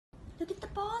Look at the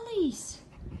ballies.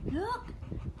 Look.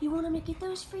 You want him to get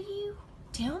those for you?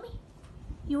 Tell me.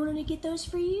 You want him to get those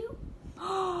for you?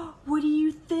 What do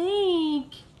you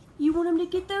think? You want him to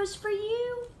get those for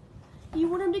you? You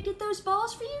want him to get those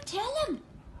balls for you? Tell him.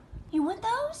 You want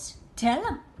those? Tell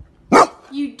him.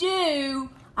 You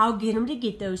do? I'll get him to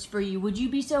get those for you. Would you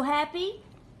be so happy?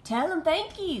 Tell him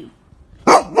thank you.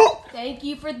 Thank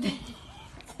you for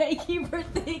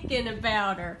thinking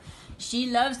about her.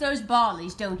 She loves those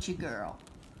ballies, don't you, girl?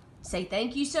 Say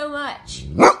thank you so much.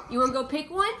 You want to go pick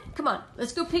one? Come on,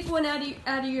 let's go pick one out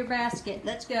of your basket.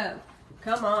 Let's go.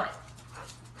 Come on.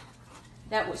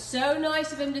 That was so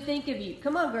nice of him to think of you.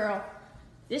 Come on, girl.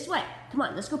 This way. Come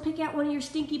on, let's go pick out one of your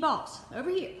stinky balls. Over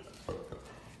here.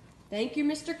 Thank you,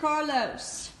 Mr.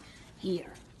 Carlos.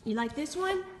 Here. You like this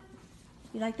one?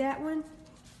 You like that one?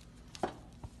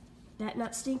 That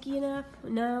not stinky enough?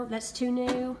 No, that's too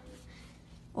new.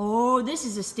 Oh, this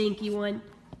is a stinky one.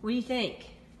 What do you think?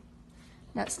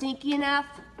 Not stinky enough?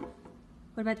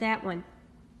 What about that one?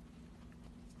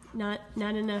 Not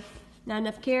enough. Not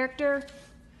enough character?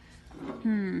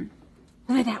 What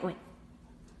about that one?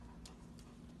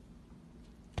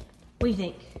 What do you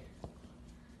think?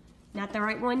 Not the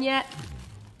right one yet?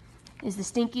 Is the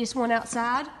stinkiest one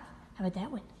outside? How about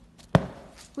that one?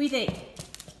 What do you think?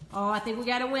 Oh, I think we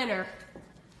got a winner.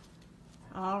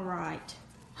 All right.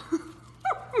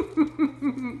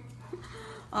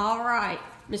 All right,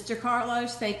 Mr.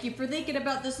 Carlos, thank you for thinking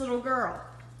about this little girl.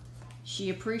 She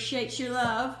appreciates your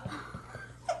love.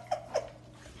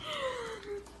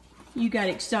 You got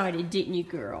excited, didn't you,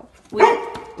 girl?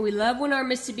 We love when our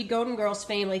Mississippi Golden Girls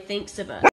family thinks of us.